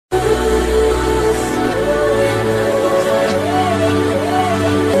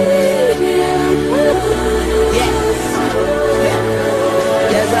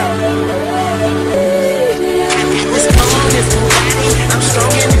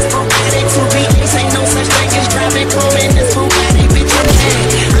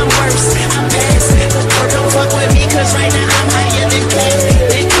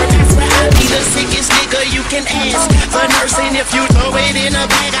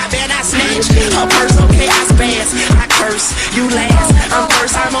bet I snatch her purse, okay, I spaz. I curse, you last. I'm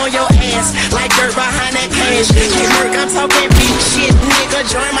first, I'm on your ass, like dirt behind that cash. Get work, I'm talking big shit, nigga,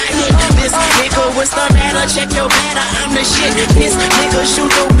 join my hit. This nigga, what's the matter? Check your batter, I'm the shit. This nigga,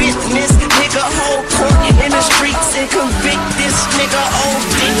 shoot your business, nigga, hold court in the streets and convict this nigga, oh,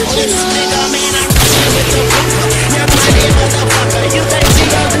 this nigga.